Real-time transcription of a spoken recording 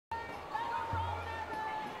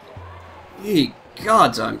Ye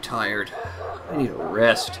gods, I'm tired. I need a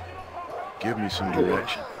rest. Give me some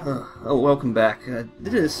direction. Oh, welcome back.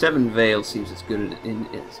 This Seven Veils seems as good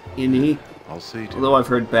as any. I'll see to Although it. I've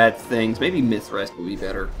heard bad things, maybe Mithrest will be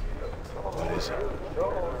better. What is it?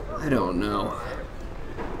 I don't know.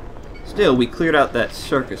 Still, we cleared out that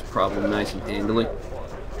circus problem nice and handily.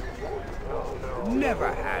 Never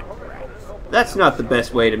had breath. That's not the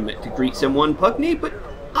best way to greet someone, Pugny, but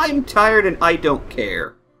I'm tired and I don't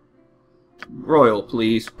care. Royal,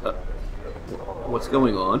 please. What's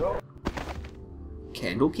going on?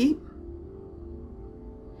 Candlekeep?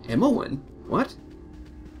 Emmeline? What?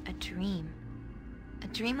 A dream. A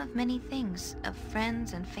dream of many things, of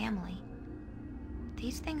friends and family.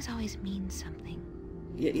 These things always mean something.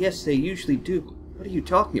 Yes, they usually do. What are you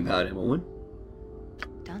talking about, Emmeline?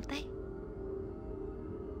 Don't they?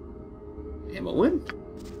 Emmeline?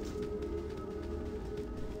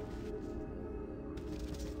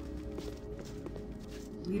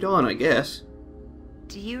 Lead on, I guess.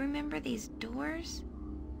 Do you remember these doors?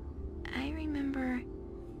 I remember...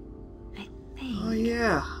 I think... Oh,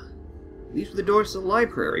 yeah. These were the doors to the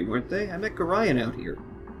library, weren't they? I met Gorion out here.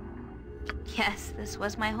 Yes, this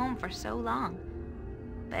was my home for so long.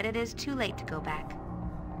 But it is too late to go back.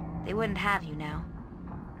 They wouldn't have you now.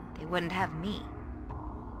 They wouldn't have me.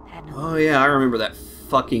 Had no Oh, yeah, I remember that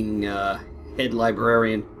fucking, head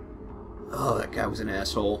librarian. Oh, that guy was an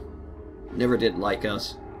asshole. Never did like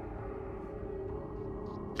us.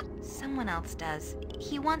 Someone else does.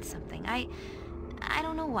 He wants something. I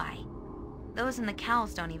don't know why. Those in the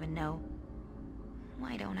cows don't even know.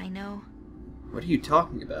 Why don't I know? What are you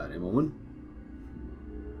talking about, Emmeline?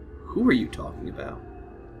 Who are you talking about?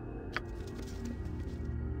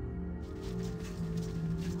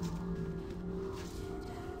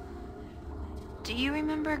 Do you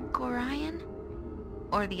remember Gorion?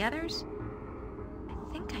 Or the others? I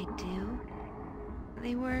think I do.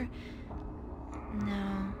 They were...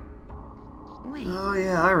 No. Wait. Oh,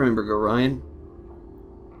 yeah, I remember Gorion.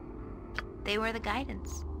 They were the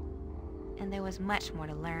guidance. And there was much more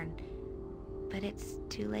to learn. But it's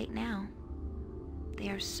too late now. They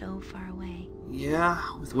are so far away. Yeah,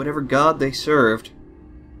 with whatever god they served.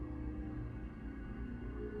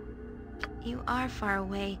 You are far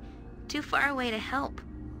away. Too far away to help.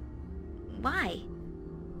 Why?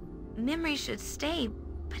 Memory should stay,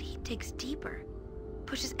 but he digs deeper.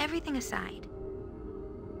 Pushes everything aside.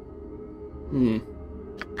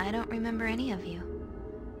 I don't remember any of you.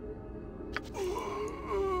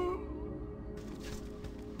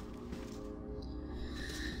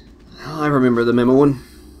 I remember the Emmeline.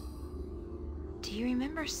 Do you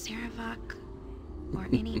remember Saravak or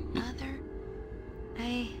any other?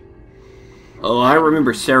 Oh, I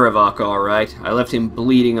remember Saravak, alright. I left him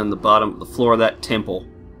bleeding on the bottom of the floor of that temple.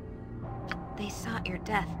 They sought your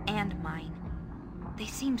death and mine. They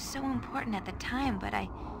seemed so important at the time, but I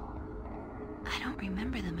don't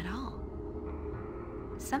remember them at all.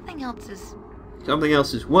 Something else is... Something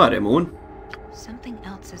else is what, Emmeline? Something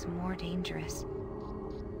else is more dangerous.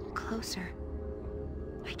 Closer.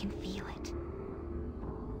 I can feel it.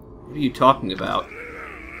 What are you talking about?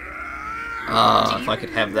 Ah, if I could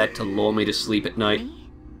have that to lull me to sleep at night. Me?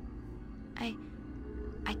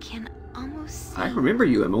 I can almost see... I remember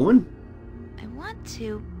you, Emmeline. I want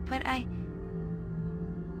to, but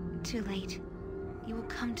Too late. You will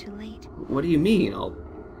come too late. What do you mean?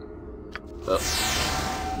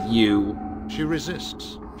 You... She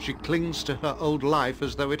resists. She clings to her old life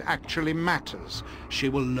as though it actually matters. She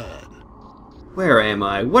will learn. Where am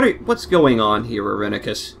I? What's going on here,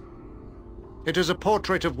 Irenicus? It is a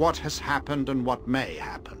portrait of what has happened and what may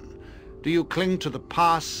happen. Do you cling to the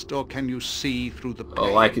past, or can you see through the pain?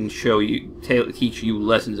 Oh, I can show you, teach you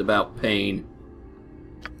lessons about pain.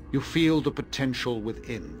 You feel the potential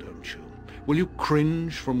within, don't you? Will you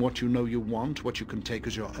cringe from what you know you want, what you can take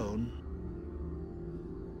as your own?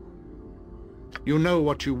 You know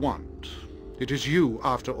what you want. It is you,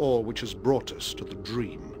 after all, which has brought us to the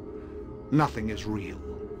dream. Nothing is real.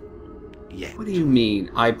 Yet. What do you mean,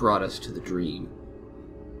 I brought us to the dream?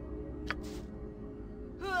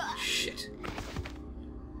 Shit.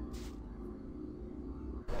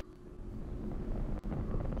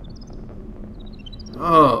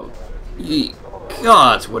 Oh, ye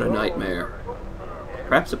gods, what a nightmare.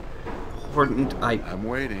 Perhaps important I'm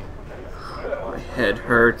waiting. My head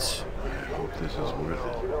hurts. I hope this is worth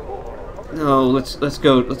it. No, let's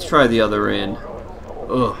go. Let's try the other end.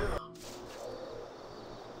 Ugh.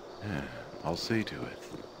 Yeah, I'll see to it.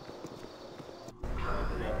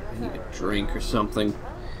 I need a drink or something.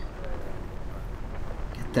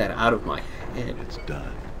 Get that out of my head. It's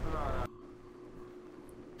done.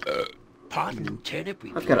 Pardon, turnip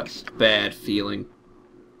I've got a bad feeling.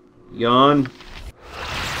 Yawn.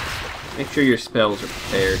 Make sure your spells are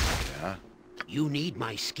prepared. Yeah? You need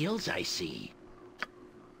my skills, I see.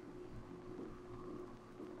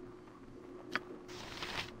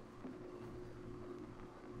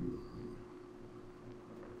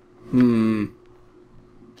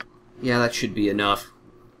 Yeah, that should be enough.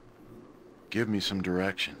 Give me some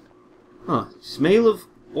direction. Huh. Smell of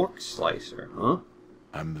Orc Slicer, huh?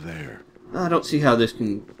 I'm there. I don't see how this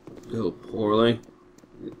can go poorly.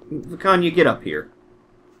 Vakanya, get up here.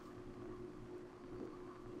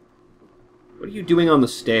 What are you doing on the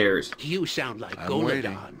stairs? You sound like I'm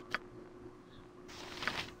waiting. Goladon.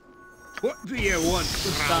 What do you want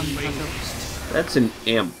from me? That's an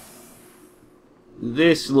imp.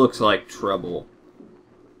 This looks like trouble.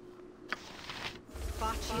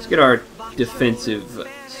 Let's get our defensive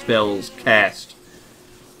spells cast.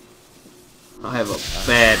 I have a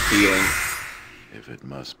bad feeling. If it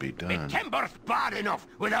must be The done. timber's bad enough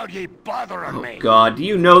without ye bothering me. Oh god, do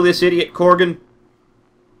you know this idiot, Corgan?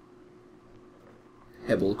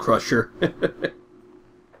 Hebel Crusher.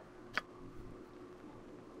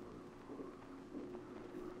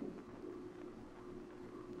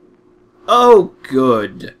 Oh,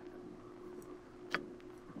 good.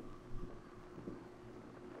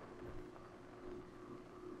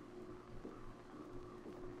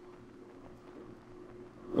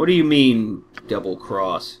 What do you mean, double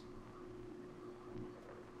cross?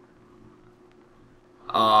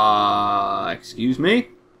 Excuse me?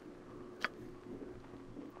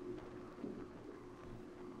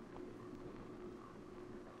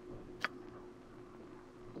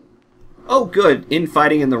 Oh, good.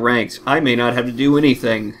 Infighting in the ranks. I may not have to do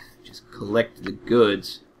anything. Just collect the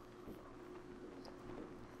goods.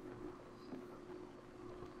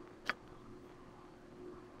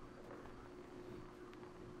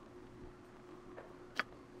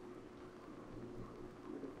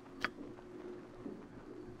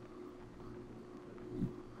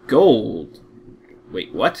 Gold.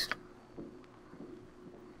 Wait, what?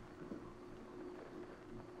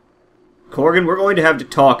 Corgan, we're going to have to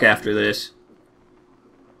talk after this.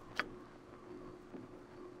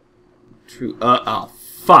 True. Oh,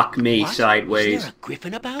 fuck me, What? sideways. Is there a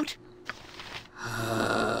griffin about?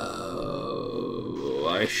 Oh,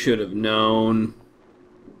 I should have known.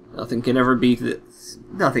 Nothing can ever be this.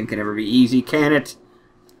 Nothing can ever be easy, can it?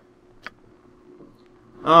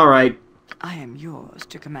 Alright. I am yours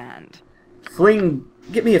to command. Fling,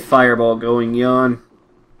 get me a fireball going, Jan.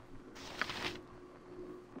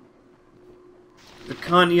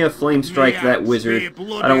 Vakanya flame strike that wizard.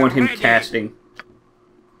 I don't want him casting.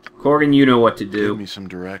 Corgan, you know what to Give do. me some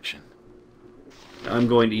direction. I'm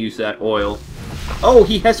going to use that oil. Oh,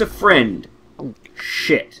 he has a friend. Oh,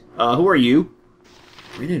 shit. Who are you?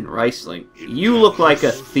 Brennan Reisling. You look like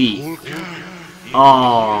a thief.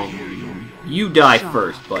 You die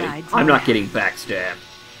first, buddy. I'm not getting backstabbed.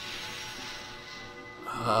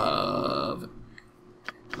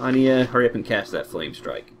 Anya, hurry up and cast that flame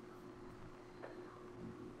strike.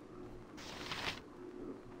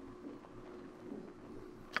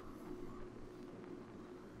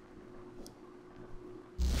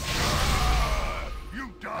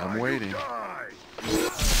 I'm waiting.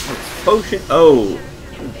 Potion. Oh,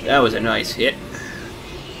 that was a nice hit.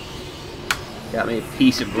 Got me a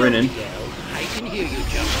piece of Brennan. I can hear you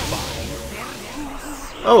just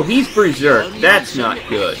fine. Oh, he's berserk. That's not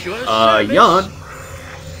good. Jan.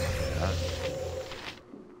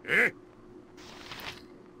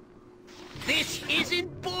 This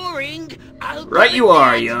isn't boring. Right you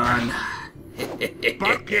are, Jan.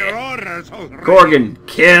 Back your orders already. Corgan,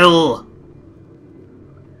 kill!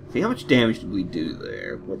 See, how much damage did we do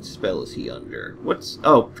there? What spell is he under? What's...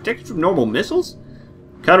 Oh, protection from normal missiles?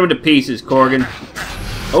 Cut him to pieces, Corgan.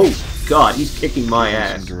 Oh, God, he's kicking my Give me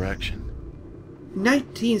ass. some direction.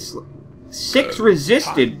 6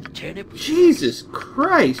 resisted. Turnip. Jesus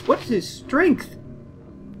Christ, what's his strength?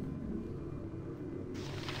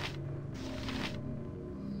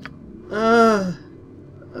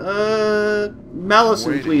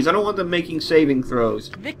 Malison, waiting. please. I don't want them making saving throws.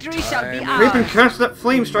 Victory shall be I'm Raven, ours. cast that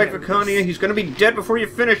flame strike, Vakania. He's gonna be dead before you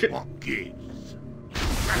finish it.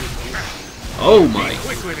 Oh my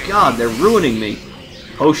god, they're ruining me.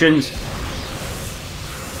 Potions.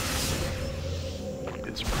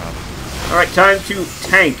 It's probably... Alright, time to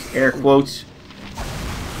tank, air quotes.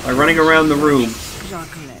 By running around the room.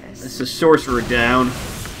 Jacques. That's the sorcerer down.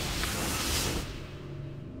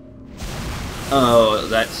 Oh,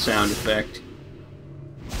 that sound effect.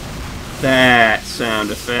 That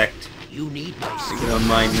sound effect. You need my Get on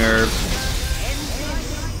my nerves.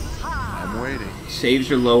 I'm waiting. waiting.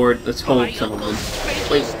 Saves are lowered. Let's hold some of them.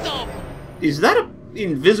 Wait, is that a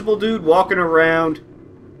invisible dude walking around?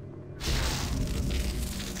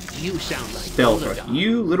 You sound like Baldur, Baldur.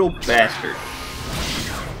 you little bastard.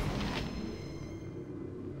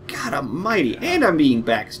 God almighty, and I'm being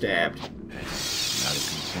backstabbed. Hey, not a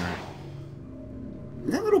concern.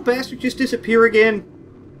 Did that little bastard just disappear again?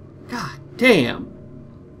 God damn.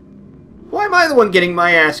 Why am I the one getting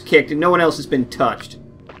my ass kicked and no one else has been touched?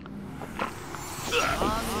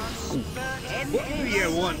 What do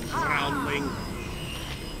you want, groundling?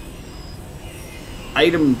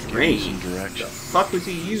 Item Give me drain. some The direction. fuck was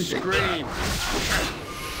he using? Scream.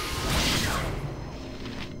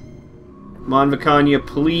 Come on, Vacania,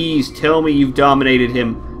 please tell me you've dominated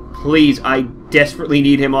him. Please, I desperately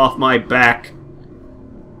need him off my back.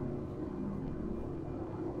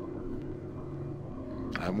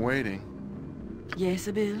 I'm waiting. Yes,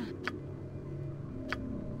 Abil?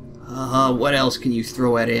 What else can you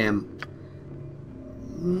throw at him?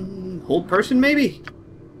 Hold person, maybe?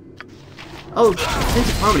 Oh, sense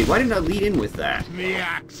of harmony. Why didn't I lead in with that? Me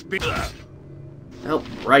axe be... Well,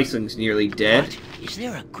 Reisling's nearly dead. What? Is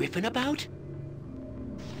there a griffin about?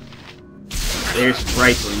 There's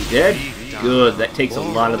Reisling dead. Good, that takes a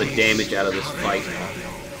lot of the damage out of this fight.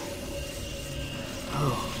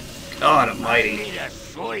 Oh, God almighty. Need a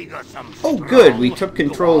swig or some Oh, good, we took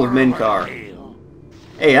control of Menkar.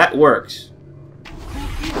 Hey, that works.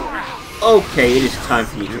 Okay, it is time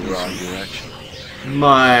for me to Give me some run. direction.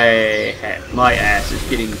 My ass is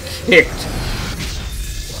getting kicked.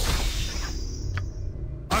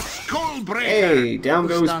 A skull breaker! Hey, down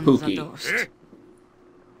goes Ustanza Pookie. dost.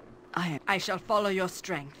 I shall follow your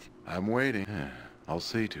strength. I'm waiting. I'll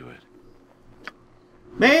see to it.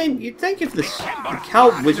 Man, you'd think if the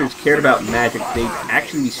cow wizards cared about magic, they'd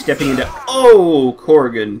actually be stepping into... Oh,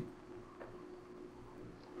 Corrigan.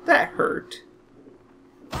 That hurt.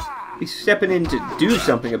 He's stepping in to do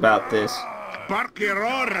something about this. Bark your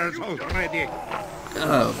orders already!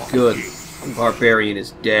 Oh, good. Barbarian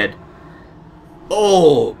is dead.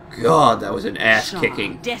 Oh, God, that was an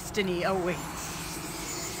ass-kicking. Destiny awaits.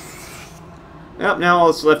 Well, now all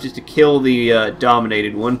that's left is to kill the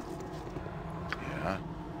dominated one. Yeah.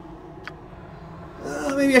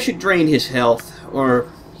 Maybe I should drain his health, or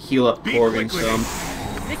heal up Be Corrigan quick with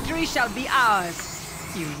some. Victory shall be ours.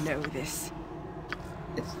 You know this.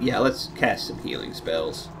 Yeah, let's cast some healing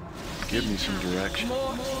spells. Give me some direction.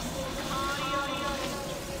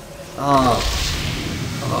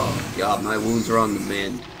 Oh, God, my wounds are on the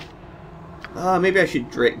mend. Maybe I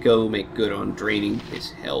should go make good on draining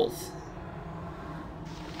his health.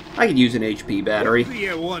 I could use an HP battery. What do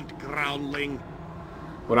you want, groundling?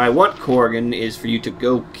 What I want, Corrigan, is for you to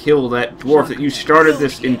go kill that dwarf that you started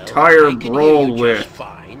this entire brawl with.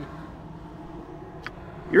 Fine.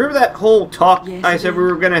 You remember that whole talk Yes, I said we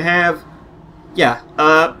were gonna have? Yeah,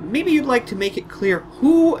 maybe you'd like to make it clear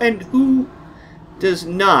who and who does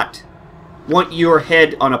not want your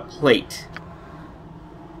head on a plate.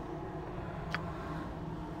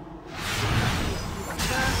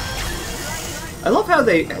 I love how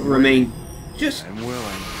they remain just... I'm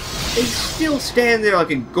willing. They still stand there like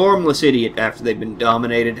a gormless idiot after they've been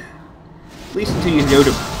dominated. At least until you go to...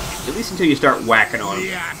 At least until you start whacking on them.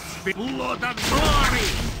 The axe be... Blood and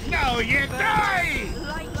glory! Now you die!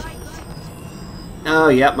 Oh,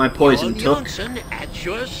 yeah, my poison John took. Johnson at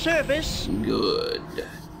your service. Good.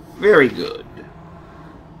 Very good.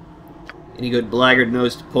 Any good blackguard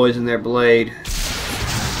knows to poison their blade.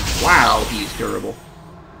 Wow, he's durable.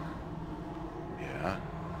 Yeah.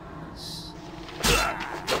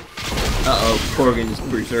 Uh-oh, Corrigan's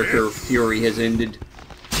Berserker Fury has ended.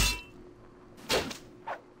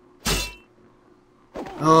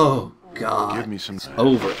 Oh, God. Give me some.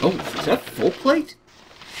 Over. Oh, is that full plate?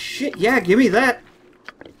 Shit, yeah, give me that.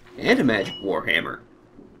 And a magic warhammer.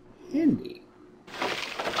 Handy.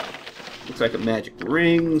 Looks like a magic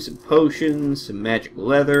ring, some potions, some magic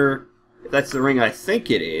leather. If that's the ring I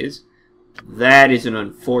think it is, that is an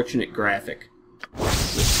unfortunate graphic.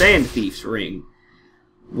 It's the Sand Thief's ring.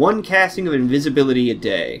 1 casting of invisibility a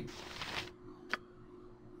day.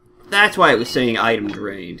 That's why it was saying item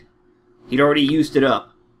drained. He'd already used it up.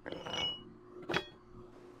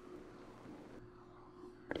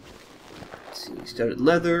 Let's see, studded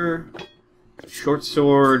leather, short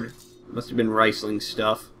sword, must have been Reisling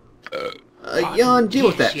stuff. Jan, deal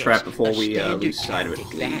with that Yes, trap yes, before a we standard lose sight of it,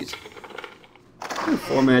 tactic, please.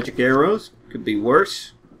 4 magic arrows, could be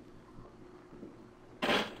worse.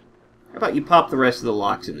 How about you pop the rest of the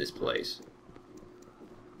locks in this place?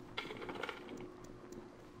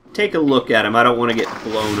 Take a look at him, I don't want to get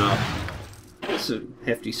blown up. that's a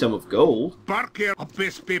hefty sum of gold. Barker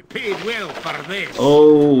must be paid well for this.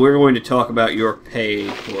 Oh, we're going to talk about your pay,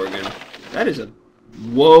 Corgan. That is a...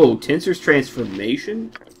 Whoa, Tensor's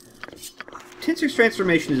Transformation? Tensor's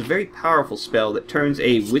Transformation is a very powerful spell that turns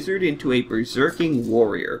a wizard into a berserking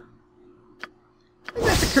warrior. And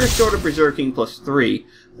that's a Cursed Order Berserking +3.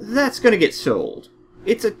 That's going to get sold.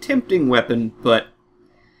 It's a tempting weapon, but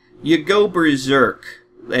you go berserk,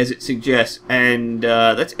 as it suggests, and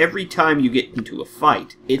that's every time you get into a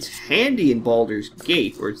fight. It's handy in Baldur's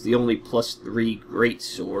Gate, where it's the only +3 great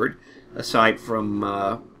sword, aside from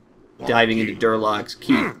diving into Durlag's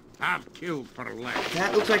Keep. I've killed for less.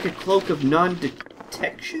 That looks like a cloak of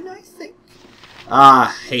non-detection, I think?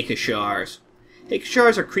 Ah, Hakashars.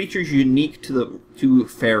 Hakashars are creatures unique to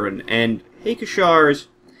Farron, and Hakashars,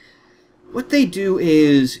 what they do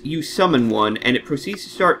is you summon one, and it proceeds to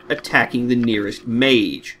start attacking the nearest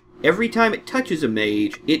mage. Every time it touches a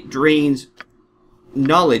mage, it drains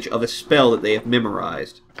knowledge of a spell that they have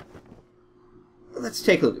memorized. Let's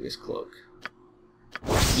take a look at this cloak.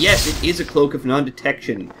 Yes, it is a cloak of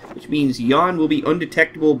non-detection, which means Jan will be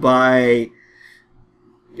undetectable by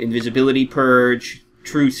invisibility purge,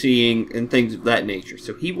 true seeing, and things of that nature.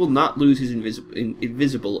 So he will not lose his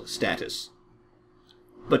invisible status.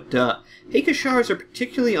 But Hakashars are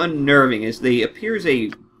particularly unnerving as they appear as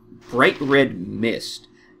a bright red mist.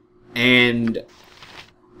 And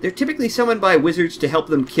they're typically summoned by wizards to help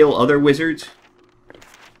them kill other wizards.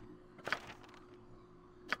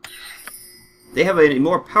 They have a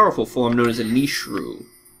more powerful form known as a Nishru,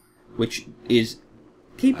 which is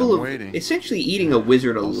capable of essentially eating a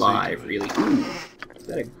wizard alive, really. Ooh, is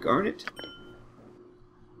that a garnet?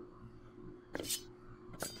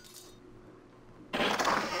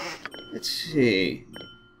 Let's see.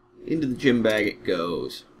 Into the gym bag it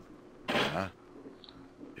goes.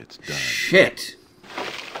 It's done. Shit.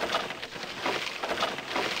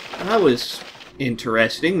 That was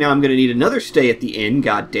interesting. Now I'm going to need another stay at the inn,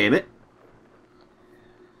 goddammit.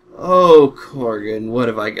 Oh, Corgan, what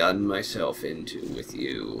have I gotten myself into with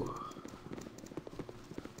you?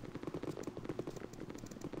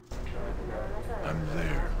 I'm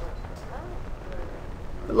there.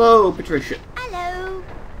 Hello, Patricia. Hello.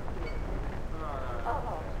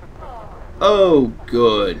 Oh,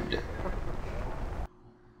 good.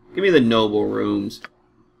 Give me the noble rooms.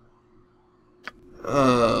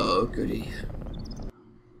 Oh, goody.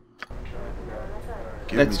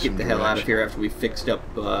 Let's get the hell out of here after we fixed up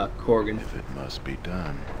Corgan. If it must be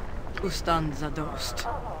done. Ustan zadost.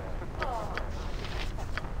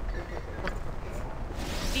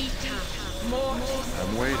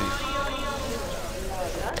 I'm waiting.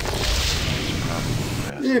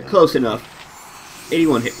 Yeah, close enough.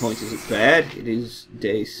 81 hit points isn't bad. It is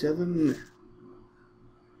day 7.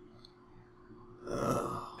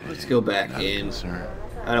 Let's go back in.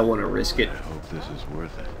 I don't want to risk it. I hope this is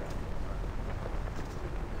worth it.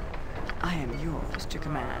 I am yours to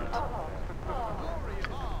command.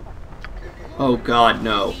 Oh God,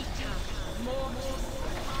 no.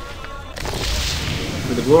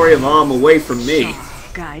 For the glory of Am, away from me.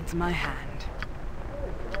 Guides my hand.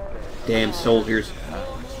 Damn soldiers.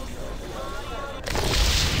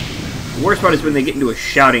 The worst part is when they get into a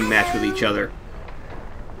shouting match with each other.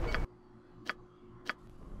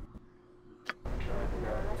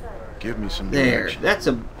 Give me some There, direction. that's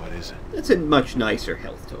a... What is it? That's a much nicer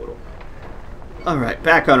health total. Alright,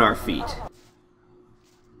 back on our feet.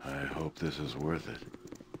 I hope this is worth it.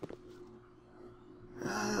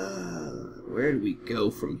 Where do we go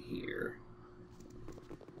from here?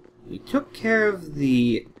 We took care of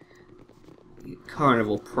the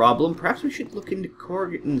carnival problem. Perhaps we should look into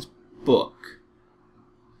Corgan's book.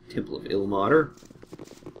 Temple of Ilmater.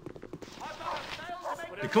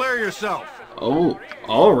 Declare yourself. Oh,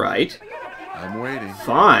 alright. I'm waiting.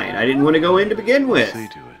 Fine, I didn't want to go in to begin with. See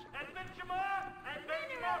to it.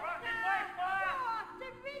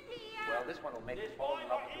 Well, this one will make you fall in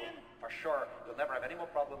love with you. For sure. You'll never have any more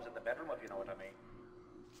problems in the bedroom, if you know what I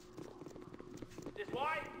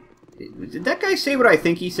mean. Did that guy say what I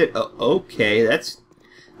think he said? Oh, okay, that's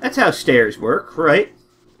how stairs work, right?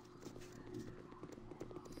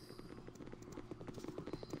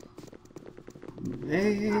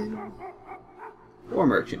 Man. War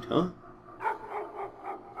merchant, huh?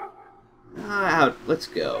 Out. Let's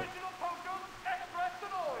go.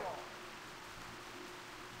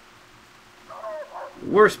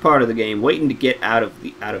 Worst part of the game, waiting to get out of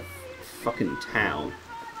fucking town.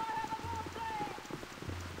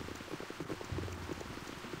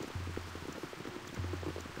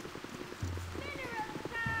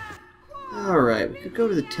 Alright, we could go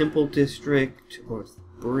to the Temple District or the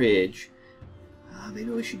bridge. Maybe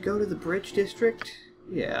we should go to the Bridge District?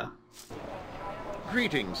 Yeah.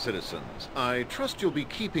 Greetings, citizens. I trust you'll be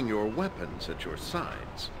keeping your weapons at your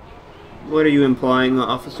sides. What are you implying,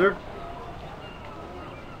 officer?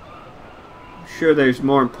 I'm sure there's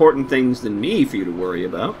more important things than me for you to worry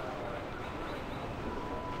about.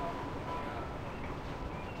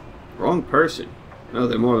 Wrong person. No,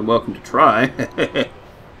 they're more than welcome to try.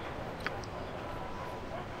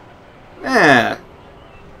 Ah!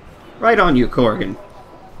 Right on you, Corgan.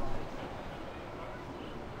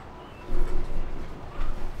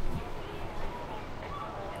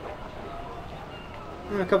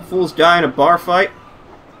 A couple fools die in a bar fight.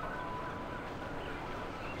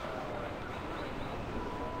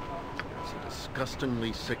 There's a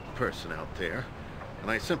disgustingly sick person out there, and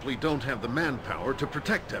I simply don't have the manpower to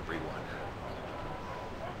protect everyone.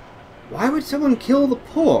 Why would someone kill the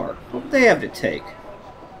poor? What would they have to take?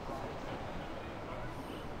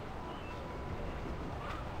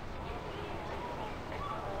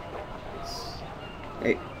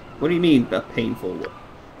 Hey, what do you mean a painful one?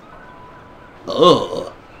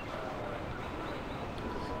 Ugh.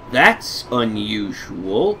 That's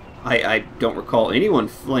unusual. I don't recall anyone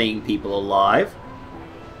flaying people alive.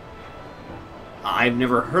 I've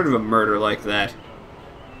never heard of a murder like that.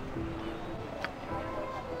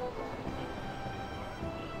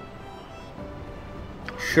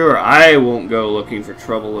 Sure, I won't go looking for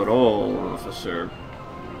trouble at all, officer.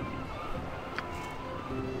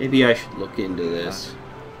 Maybe I should look into this.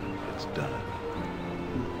 It's done.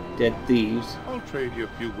 Dead thieves. I'll trade you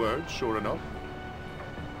a few words, sure enough.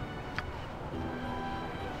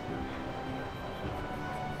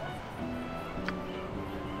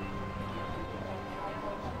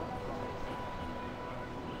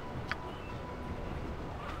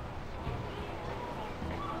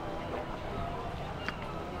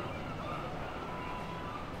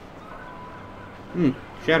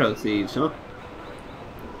 Shadow thieves, huh?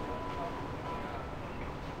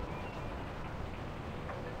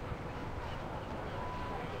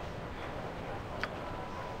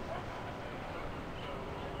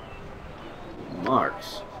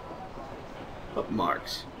 Marks. What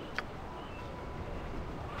marks?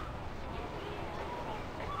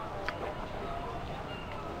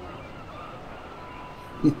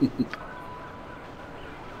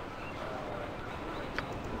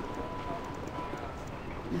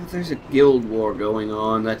 If there's a guild war going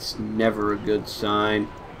on, that's never a good sign.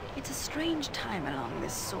 It's a strange time along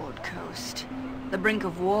this Sword Coast. The brink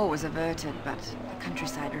of war was averted, but the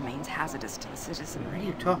countryside remains hazardous to the What are citizenry.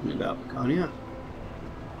 you talking about, Bacania?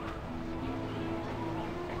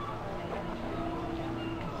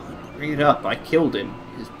 Bring it up. I killed him.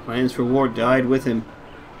 His plans for war died with him.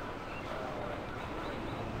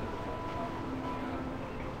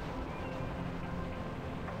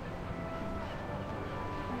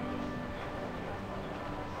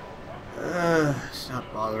 Stop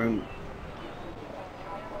bothering.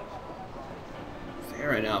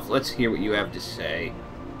 Fair enough. Let's hear what you have to say.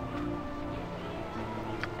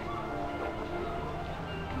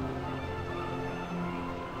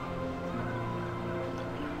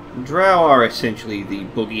 Drow are essentially the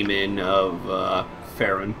boogeymen of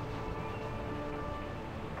Farron.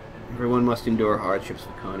 Everyone must endure hardships,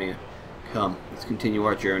 Vacania. Come, let's continue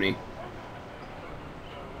our journey.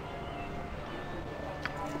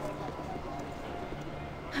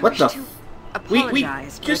 What the We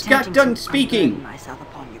just got done speaking! Myself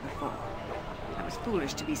upon you before. I was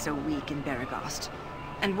foolish to be so weak in Beregost,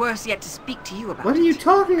 and worse yet to speak to you about What are you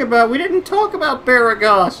talking about? We didn't talk about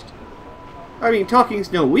Beregost! I mean,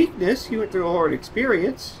 talking's no weakness. You went through a hard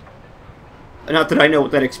experience. Not that I know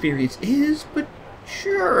what that experience is, but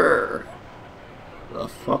sure. The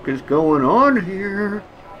fuck is going on here?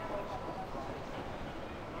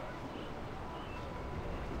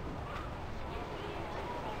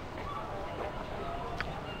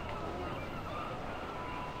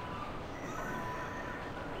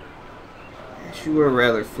 You were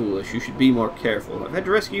rather foolish. You should be more careful. I've had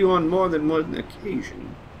to rescue you on more than one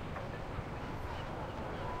occasion.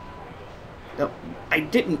 No, I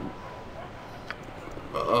didn't.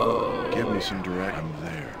 Oh. Give me some direction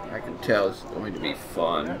there. I can tell it's going to be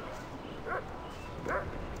fun.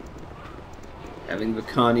 Having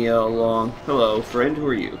Vacania along. Hello, friend. Who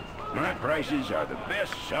are you? My prices are the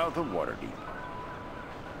best south of Waterdeep.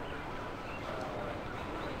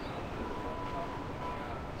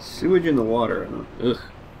 Sewage in the water. Huh? Ugh.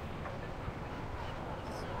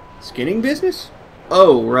 Skinning business?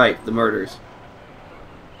 Oh, right. The murders.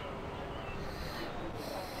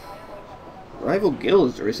 Rival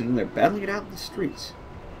guilds have arisen and they're battling it out in the streets.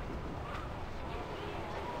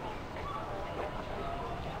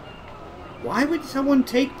 Why would someone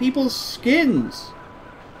take people's skins?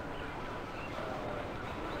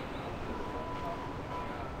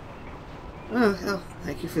 Well,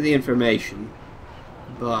 thank you for the information.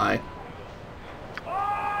 Bye.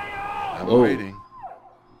 I'm waiting.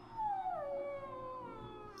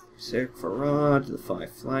 Sarek Farad, the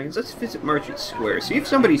 5 Flagons. Let's visit Merchant Square. See if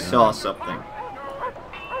somebody saw something.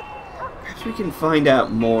 Perhaps we can find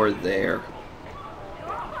out more there.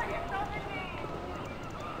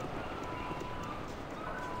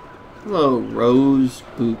 Hello, Rose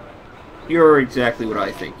Boot. You're exactly what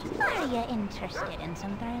I think you are. Are you interested in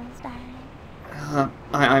some thrills, darling?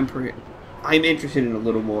 I'm interested in a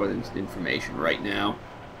little more than information right now.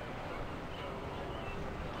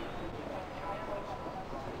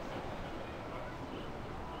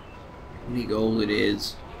 How many gold it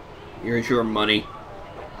is? Here's your money.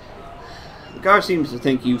 The guard seems to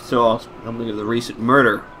think you saw something of the recent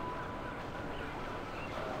murder.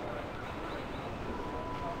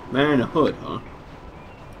 Man in a hood, huh?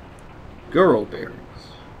 Girl berries.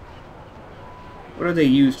 What are they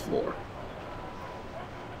used for?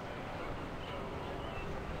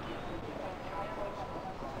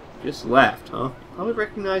 Just laughed, huh? Probably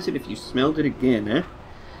recognize it if you smelled it again, eh?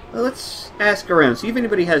 Well, let's ask around, see if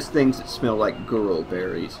anybody has things that smell like girl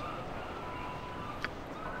berries.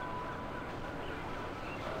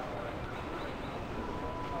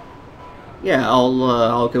 Yeah,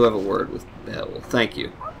 I'll go have a word with Belle. Thank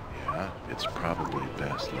you. Yeah, it's probably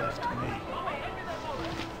best left to me.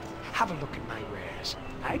 Have a look at my wares.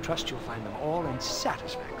 I trust you'll find them all in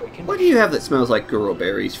satisfactory condition. What do you have that smells like girl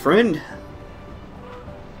berries, friend?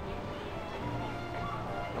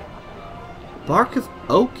 Bark of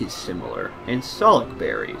oak is similar, and solic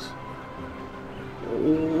berries.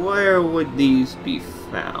 Where would these be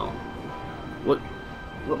found? What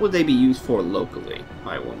would they be used for locally,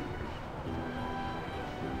 I wonder?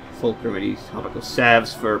 Folk remedies, topical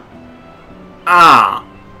salves for... Ah!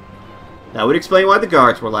 That would explain why the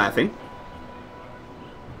guards were laughing.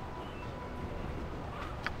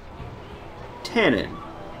 Tannin.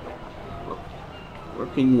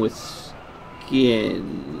 Working with skins.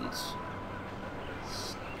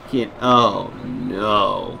 Oh,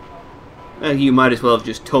 no. Well, you might as well have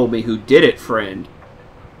just told me who did it, friend.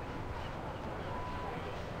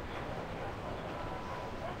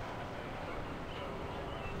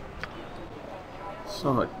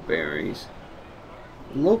 Solic berries.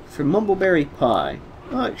 Look for mumbleberry pie.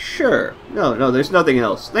 Sure. No, there's nothing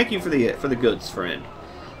else. Thank you for the goods, friend.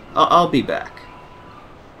 I'll be back.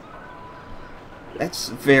 That's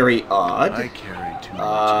very odd. I carried too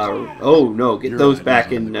much. Oh no, get those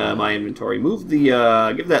back in my inventory. Move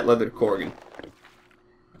the give that leather to Corgan.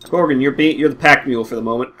 Corgan, you're the pack mule for the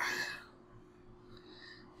moment.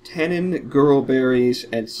 Tannin, girl berries,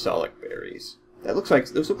 and solic berries.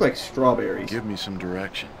 Those look like strawberries. Give me some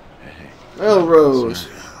direction. Hey. Well, Rose.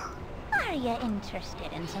 Are you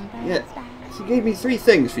interested in some thrills, Yeah, darling? she gave me 3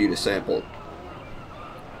 things for you to sample.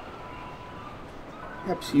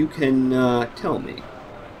 Perhaps you can tell me.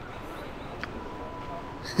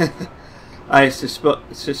 I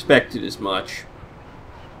suspected as much.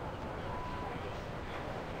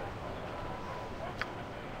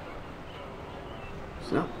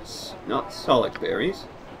 It's not solic berries.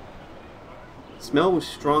 The smell was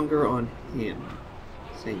stronger on him.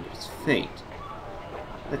 Saying it's faint.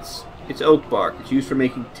 It's oak bark. It's used for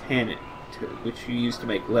making tannin, which you use to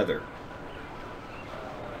make leather.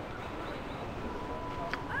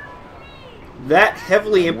 That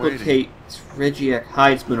heavily implicates Regiak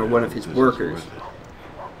Hydesman or one of his workers.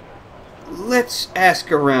 Let's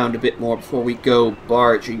ask around a bit more before we go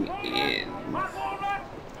barging in.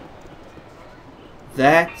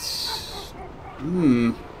 That's...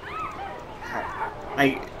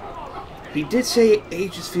 He did say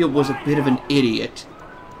Aegisfield was a bit of an idiot.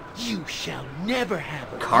 You shall never have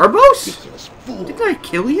her. Carbos? Ridiculous fool. Didn't I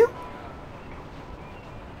kill you?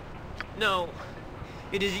 No.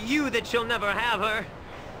 It is you that shall never have her.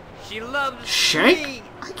 She loves Shank? me.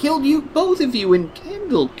 I killed you, both of you, in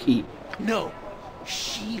Candlekeep. No.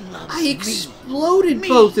 She loves I me. exploded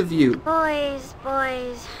both of you. Boys,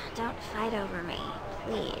 don't fight over me,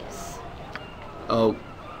 please. Oh,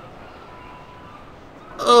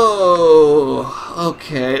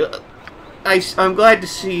 okay. I'm glad to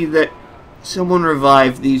see that someone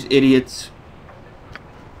revived these idiots.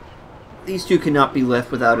 These two cannot be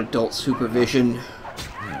left without adult supervision.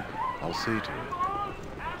 I'll see to it.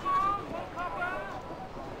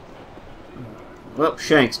 Well,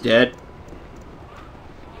 Shank's dead.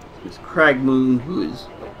 It's Cragmoon, who is...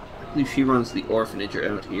 I believe she runs the orphanage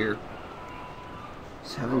out here.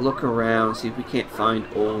 Let's have a look around, see if we can't find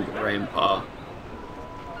old Grandpa.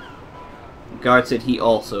 Guard said he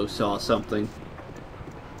also saw something.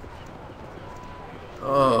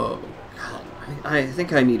 Oh, God. I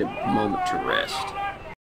think I need a moment to rest.